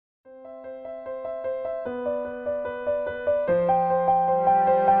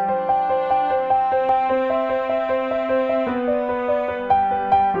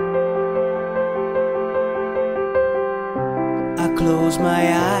I close my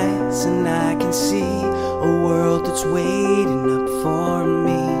eyes and I can see a world that's waiting up for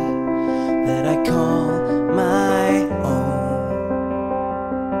me, that I call my own.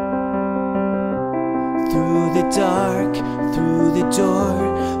 Through the dark, through the door,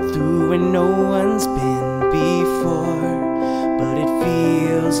 through where no one's been before, but it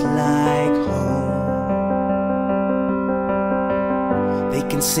feels like home. They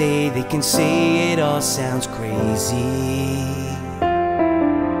can say it all sounds crazy.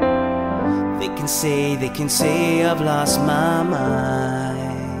 They can say I've lost my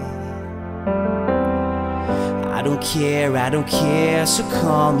mind. I don't care, so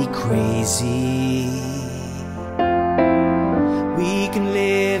call me crazy. We can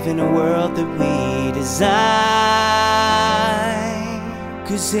live in a world that we design.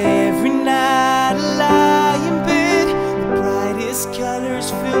 'Cause every night I lie in bed, the brightest colors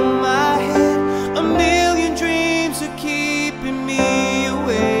fill my head. A million dreams are keeping me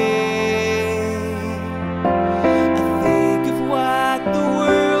awake.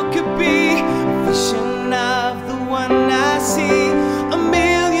 A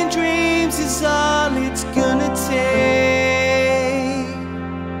million dreams is all it's gonna take.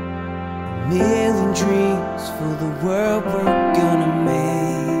 A million dreams for the world we're gonna make.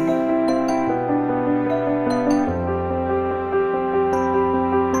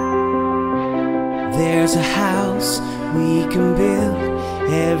 There's a house we can build.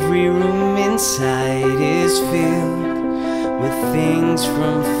 Every room inside is filled with things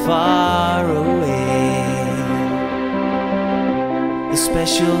from far away. The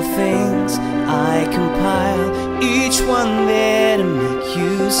special things I compile, each one there to make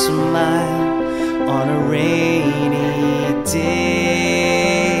you smile on a rainy day.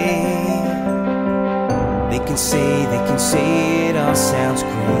 They can say it all sounds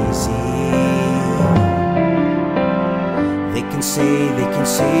crazy. They can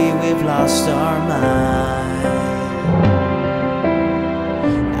say we've lost our mind.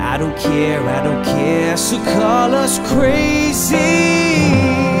 I don't care, so call us crazy.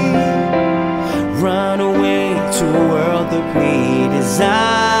 Run away to a world that we design.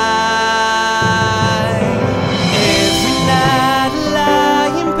 Every night I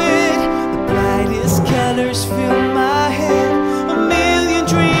lie in bed, the brightest colors fill my head. A million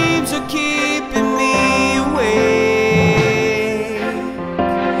dreams are keeping me awake.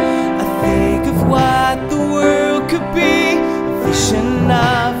 I think of what the world could be, a vision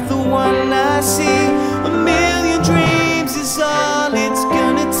of the one I see. A million dreams is all it's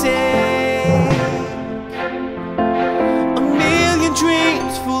gonna take. A million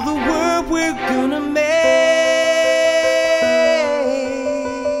dreams for the world we're gonna make.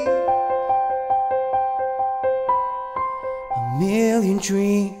 A million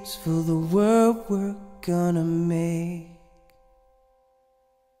dreams for the world we're gonna make.